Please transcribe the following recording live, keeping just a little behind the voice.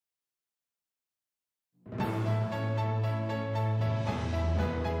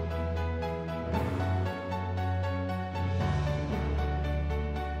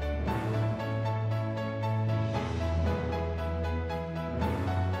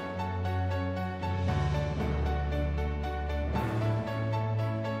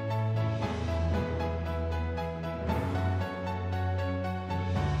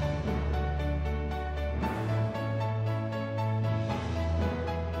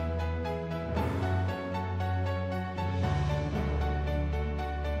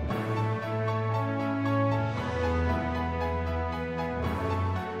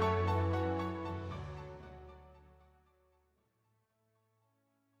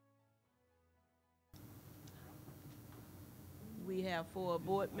We have 4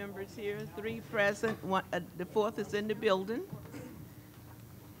 board members here, 3 present, the 4th is in the building.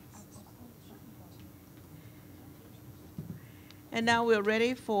 And now we're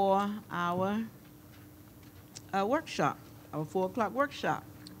ready for our workshop, our 4 o'clock workshop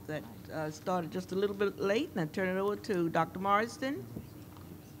that started just a little bit late, and I turn it over to Dr. Marsden.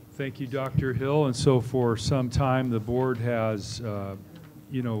 Thank you, Dr. Hill. And so for some time, the board has,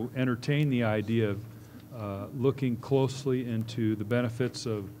 entertained the idea of looking closely into the benefits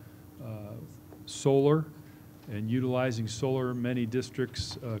of solar and utilizing solar. Many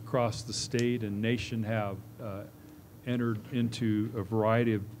districts across the state and nation have entered into a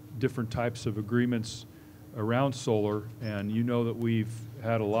variety of different types of agreements around solar, and you know that we've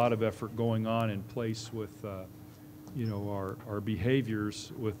had a lot of effort going on in place with our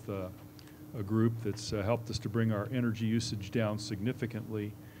behaviors with a group that's helped us to bring our energy usage down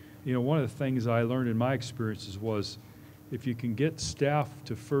significantly. You know, one of the things I learned in my experiences was if you can get staff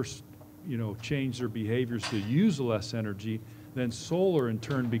to first, change their behaviors to use less energy, then solar in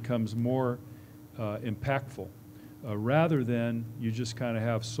turn becomes more impactful. Rather than you just kind of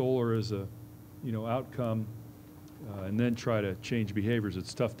have solar as a, outcome and then try to change behaviors.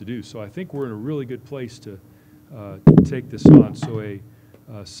 It's tough to do. So I think we're in a really good place to take this on. So a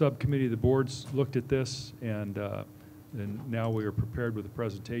subcommittee of the boards looked at this, and now we are prepared with a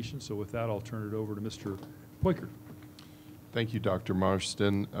presentation. So with that, I'll turn it over to Mr. Poiker. Thank you, Dr.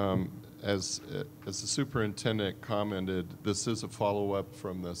 Marsden. As the superintendent commented, this is a follow-up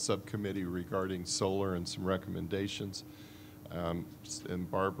from the subcommittee regarding solar and some recommendations. And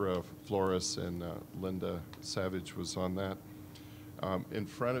Barbara Flores and Linda Savage was on that. In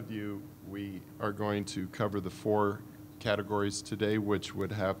front of you, we are going to cover the 4 categories today, which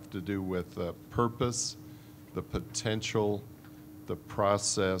would have to do with the purpose, the potential, the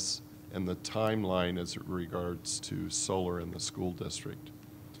process, and the timeline as it regards to solar in the school district.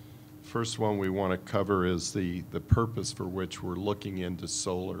 First one we want to cover is the purpose for which we're looking into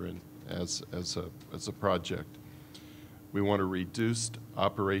solar and as a project. We want to reduce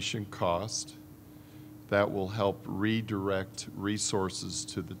operation cost. That will help redirect resources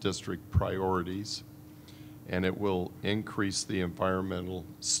to the district priorities, and it will increase the environmental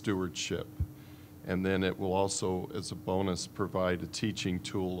stewardship. And then it will also, as a bonus, provide a teaching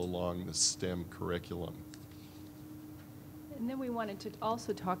tool along the STEM curriculum. And then we wanted to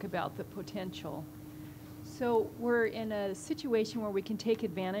also talk about the potential. So we're in a situation where we can take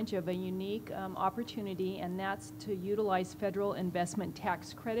advantage of a unique opportunity, and that's to utilize federal investment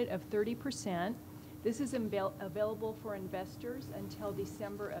tax credit of 30%. This is available for investors until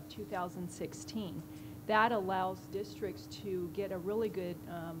December of 2016. That allows districts to get a really good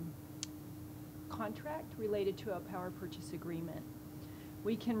contract related to a power purchase agreement.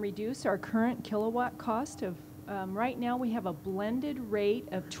 We can reduce our current kilowatt cost of, right now we have a blended rate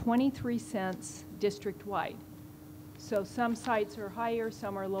of 23 cents district-wide. So some sites are higher,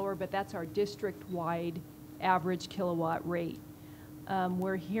 some are lower, but that's our district-wide average kilowatt rate.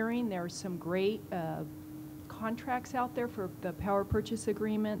 We're hearing there's some great contracts out there for the power purchase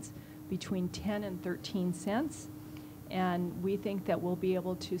agreements between 10 and 13 cents. And we think that we'll be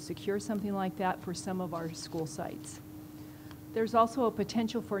able to secure something like that for some of our school sites. There's also a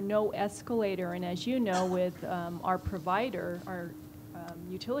potential for no escalator, and as you know, with our provider, our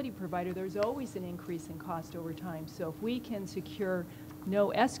utility provider, there's always an increase in cost over time. So if we can secure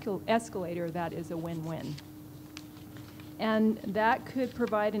no escalator, that is a win-win. And that could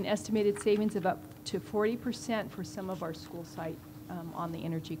provide an estimated savings of up to 40% for some of our school site on the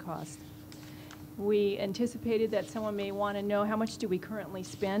energy cost. We anticipated that someone may want to know how much do we currently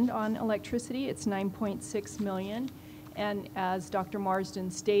spend on electricity. It's $9.6 million. And as Dr.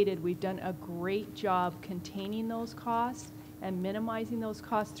 Marsden stated, we've done a great job containing those costs and minimizing those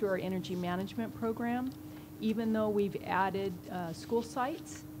costs through our energy management program. Even though we've added school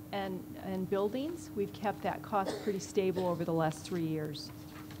sites and buildings, we've kept that cost pretty stable over the last 3 years.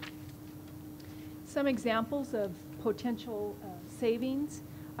 Some examples of potential savings.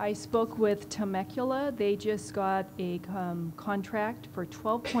 I spoke with Temecula. They just got a contract for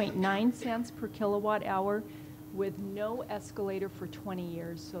 12.9 cents per kilowatt hour with no escalator for 20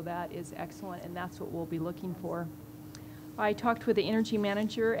 years. So that is excellent, and that's what we'll be looking for. I talked with the energy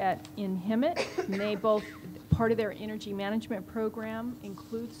manager in Hemet, and they both, part of their energy management program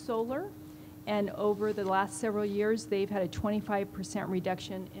includes solar, and over the last several years, they've had a 25%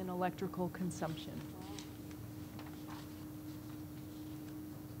 reduction in electrical consumption.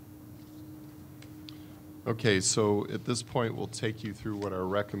 Okay, so at this point, we'll take you through what our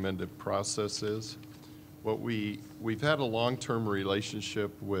recommended process is. We've had a long-term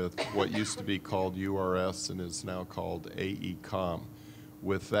relationship with what used to be called URS and is now called AECOM.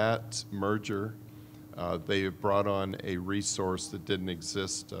 With that merger, they have brought on a resource that didn't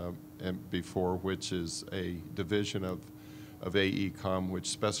exist before, which is a division of AECOM, which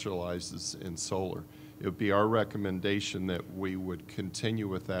specializes in solar. It would be our recommendation that we would continue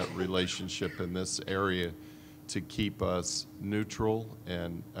with that relationship in this area to keep us neutral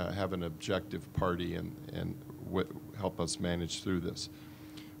and have an objective party and help us manage through this.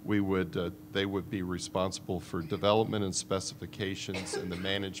 They would be responsible for development and specifications and the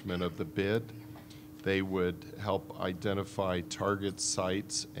management of the bid. They would help identify target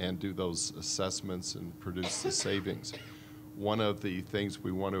sites and do those assessments and produce the savings. One of the things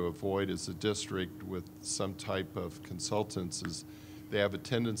we want to avoid as a district with some type of consultants is they have a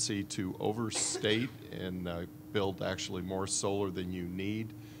tendency to overstate and build actually more solar than you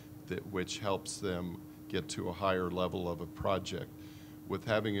need, which helps them get to a higher level of a project. With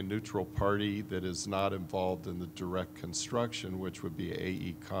having a neutral party that is not involved in the direct construction, which would be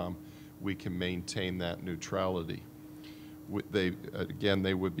AECOM, we can maintain that neutrality. Again,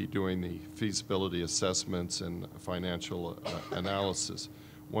 they would be doing the feasibility assessments and financial analysis.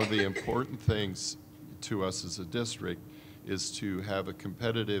 One of the important things to us as a district is to have a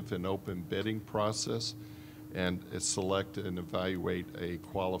competitive and open bidding process and select and evaluate a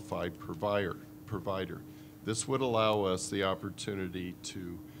qualified provider. This would allow us the opportunity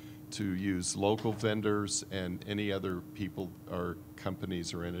to use local vendors and any other people or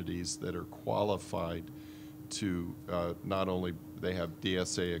companies or entities that are qualified to not only they have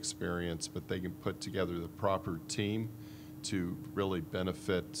DSA experience, but they can put together the proper team to really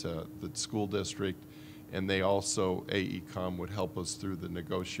benefit the school district. And they also, AECOM would help us through the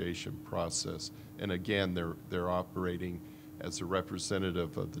negotiation process. And again, they're operating as a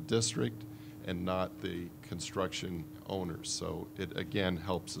representative of the district and not the construction owners. So it, again,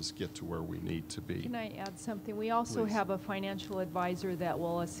 helps us get to where we need to be. Can I add something? We also Please. have a financial advisor that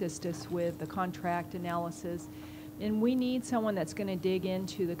will assist us with the contract analysis. And we need someone that's going to dig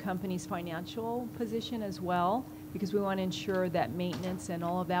into the company's financial position as well, because we want to ensure that maintenance and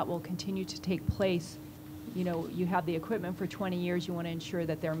all of that will continue to take place. You know, you have the equipment for 20 years, you want to ensure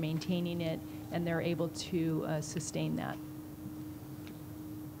that they're maintaining it and they're able to sustain that.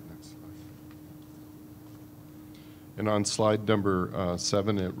 Next slide. And on slide number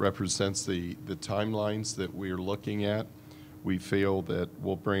 7, it represents the timelines that we are looking at. We feel that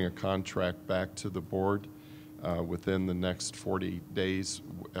we'll bring a contract back to the board within the next 40 days,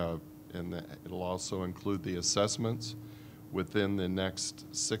 and it'll also include the assessments. Within the next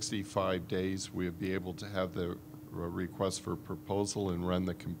 65 days, we'll be able to have the request for proposal and run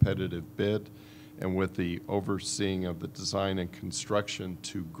the competitive bid. And with the overseeing of the design and construction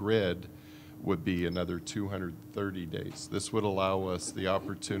to grid would be another 230 days. This would allow us the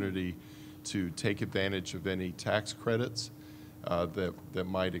opportunity to take advantage of any tax credits that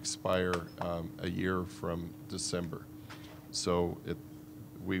might expire a year from December. So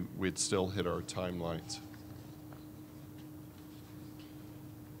we'd still hit our timelines.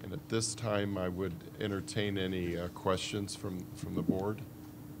 And at this time, I would entertain any questions from the board.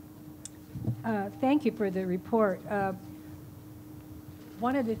 Thank you for the report.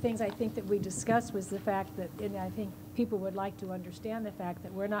 One of the things I think that we discussed was the fact that, and I think people would like to understand the fact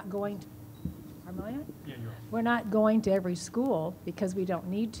that we're not going to, we're not going to every school because we don't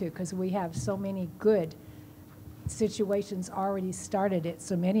need to, because we have so many good situations already started at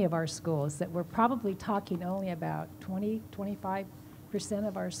so many of our schools that we're probably talking only about 20-25%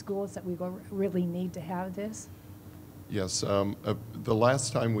 of our schools that we really need to have this? Yes. The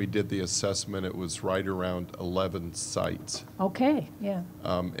last time we did the assessment, it was right around 11 sites. Okay, yeah.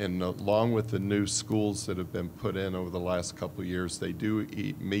 And along with the new schools that have been put in over the last couple of years, they do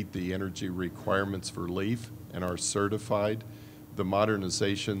meet the energy requirements for LEAF and are certified. The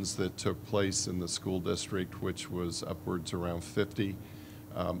modernizations that took place in the school district, which was upwards around 50,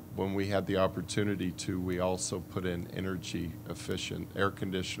 when we had the opportunity to, we also put in energy efficient air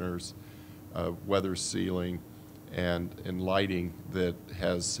conditioners, weather sealing, and lighting that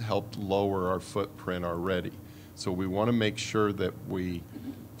has helped lower our footprint already. So we want to make sure that we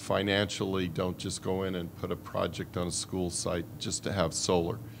financially don't just go in and put a project on a school site just to have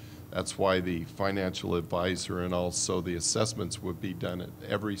solar. That's why the financial advisor and also the assessments would be done at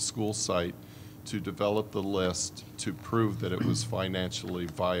every school site to develop the list to prove that it was financially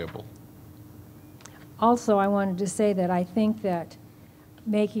viable. Also, I wanted to say that I think that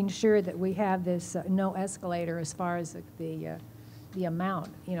making sure that we have this no escalator as far as the the amount,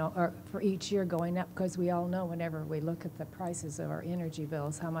 you know, or for each year going up, because we all know whenever we look at the prices of our energy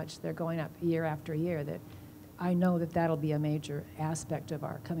bills, how much they're going up year after year, that I know that that'll be a major aspect of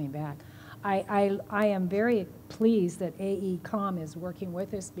our coming back. I am very pleased that AECom is working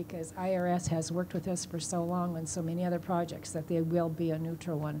with us, because IRS has worked with us for so long on so many other projects that they will be a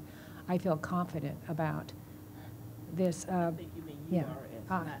neutral one. I feel confident about this. I think you mean yeah. URS,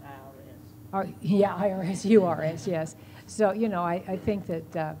 not IRS. Yeah, IRS, URS, yes. So, you know, I think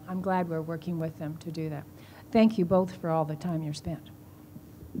that I'm glad we're working with them to do that. Thank you both for all the time you're spent.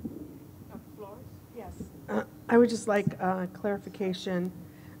 Dr. Flores? Yes. I would just like clarification.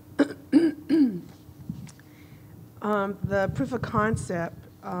 The proof of concept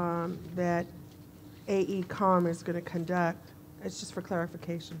that AECom is going to conduct, it's just for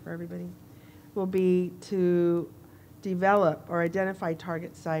clarification for everybody, will be to develop or identify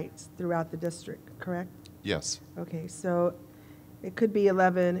target sites throughout the district, correct? Yes. Okay, so it could be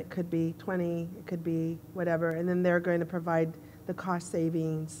 11, it could be 20, it could be whatever, and then they're going to provide the cost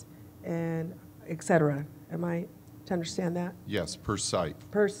savings and et cetera. Am I to understand that? Yes, per site.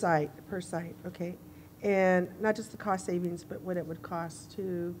 Per site, okay. And not just the cost savings, but what it would cost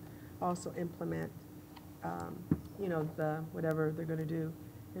to also implement, you know, the whatever they're going to do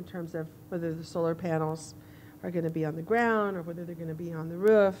in terms of whether the solar panels are going to be on the ground or whether they're going to be on the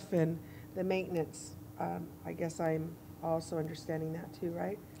roof, and the maintenance. I guess I'm also understanding that too,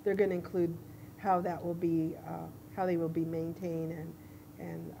 right? They're going to include how that will be, how they will be maintained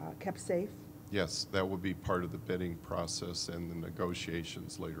and kept safe. Yes, that will be part of the bidding process and the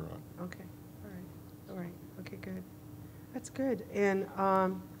negotiations later on. Okay, all right, okay, good. That's good, and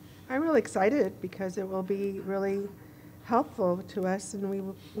I'm really excited because it will be really helpful to us, and we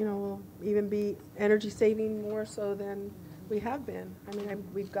will, you know, will even be energy saving more so than we have been. I mean,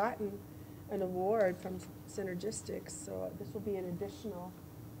 we've gotten an award from Synergistics, so this will be an additional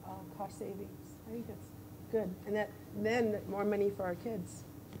cost savings. I think that's good, and that then more money for our kids,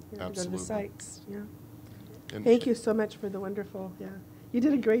 you know, to go to the Absolutely. sites. Yeah. And Thank you so much for the wonderful. Yeah, you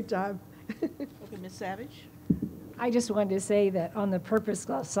did a great job. Okay, Ms. Savage? I just wanted to say that on the purpose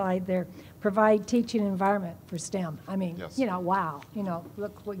side there, provide teaching environment for STEM. I mean, Yes. you know, wow, you know,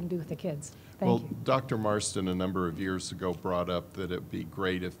 look what you can do with the kids. Thank Well, you. Dr. Marston a number of years ago brought up that it'd be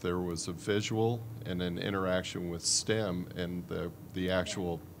great if there was a visual and an interaction with STEM and the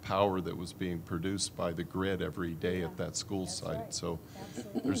actual power that was being produced by the grid every day at that school site. right. So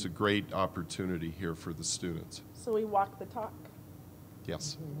Absolutely. there's a great opportunity here for the students. So we walk the talk.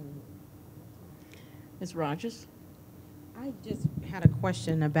 Yes. Ms. Rogers? I just had a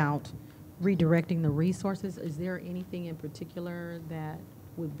question about redirecting the resources. Is there anything in particular that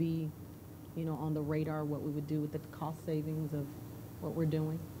would be, you know, on the radar, what we would do with the cost savings of what we're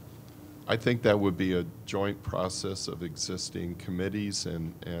doing? I think that would be a joint process of existing committees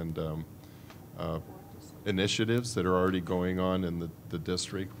and initiatives that are already going on in the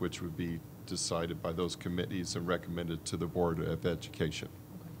district, which would be decided by those committees and recommended to the Board of Education.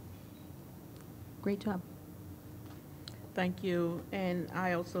 Okay. Great job. Thank you. And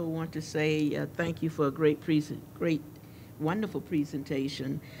I also want to say thank you for a great, wonderful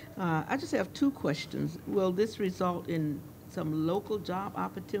presentation. I just have two questions. Will this result in some local job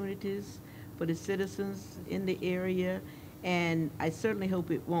opportunities for the citizens in the area? And I certainly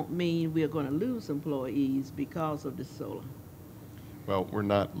hope it won't mean we're going to lose employees because of the solar. Well, we're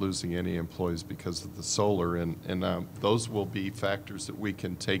not losing any employees because of the solar, and those will be factors that we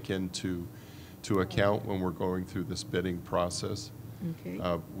can take into account when we're going through this bidding process. Okay.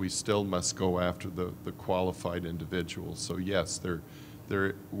 We still must go after the qualified individuals. So yes,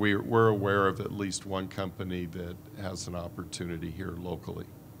 we're aware of at least one company that has an opportunity here locally.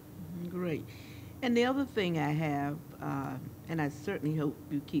 Great. And the other thing I have, and I certainly hope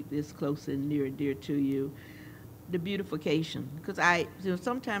you keep this close and near and dear to you, the beautification. Because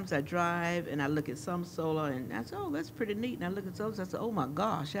sometimes I drive and I look at some solar and I say, oh, that's pretty neat. And I look at those, I say, oh my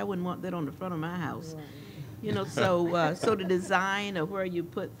gosh, I wouldn't want that on the front of my house. Right. You know, so the design of where you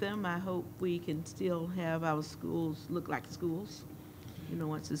put them, I hope we can still have our schools look like schools, you know,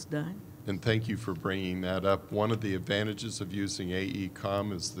 once it's done. And thank you for bringing that up. One of the advantages of using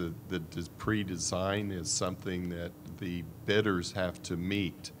AECom is the pre-design is something that the bidders have to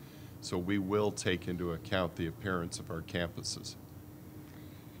meet. So we will take into account the appearance of our campuses.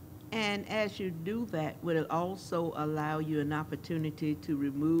 And as you do that, would it also allow you an opportunity to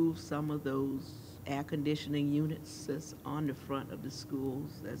remove some of those air conditioning units that's on the front of the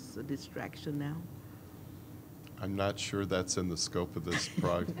schools? That's a distraction now. I'm not sure that's in the scope of this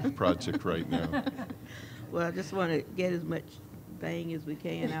project right now. Well, I just want to get as much bang as we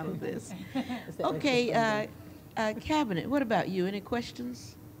can out of this. Okay, Cabinet, what about you? Any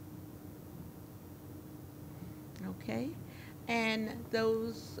questions? Okay. And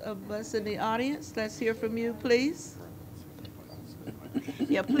those of us in the audience, let's hear from you, please.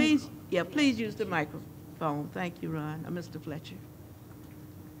 Yeah, please use the microphone. Thank you, Ron. Mr. Fletcher.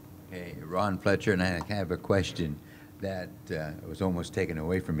 Okay, Ron Fletcher, and I have a question that was almost taken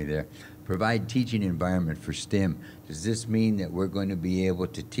away from me there. Provide teaching environment for STEM. Does this mean that we're going to be able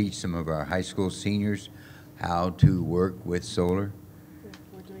to teach some of our high school seniors how to work with solar?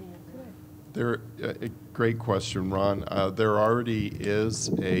 A great question, Ron. There already is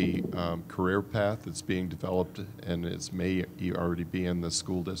a career path that's being developed, and it may already be in the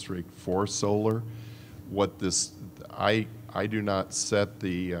school district for solar. I do not set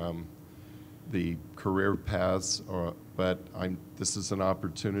the career paths, but this is an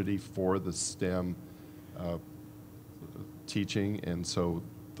opportunity for the STEM teaching, and so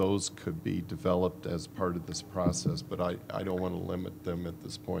those could be developed as part of this process, but I don't want to limit them at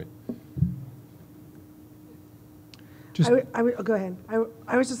this point. Go ahead.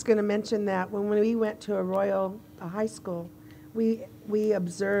 I was just going to mention that when we went to Arroyo High School, we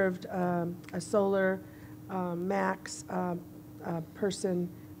observed a solar max person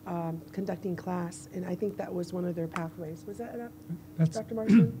conducting class, and I think that was one of their pathways. Was that Dr.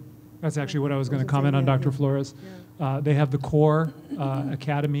 Marston? That's actually what I was going to comment on, Dr. Flores. They have the CORE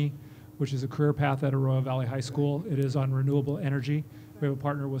Academy, which is a career path at Arroyo Valley High School. It is on renewable energy. We have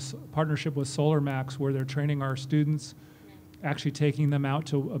a partnership with Solar Max, where they're training our students, actually taking them out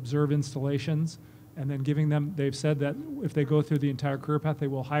to observe installations, and then giving them, they've said that if they go through the entire career path, they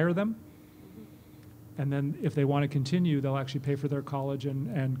will hire them. And then if they want to continue, they'll actually pay for their college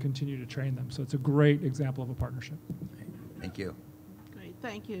and continue to train them. So it's a great example of a partnership. Thank you. Great,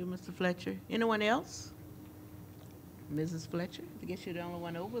 thank you, Mr. Fletcher. Anyone else? Mrs. Fletcher? I guess you're the only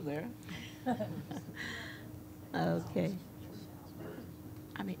one over there. Okay.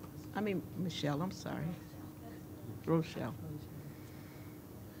 I mean, Michelle, I'm sorry. Rochelle.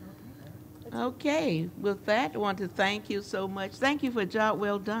 Okay, with that, I want to thank you so much. Thank you for a job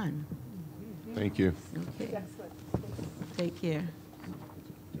well done. Thank you. Okay. Take care.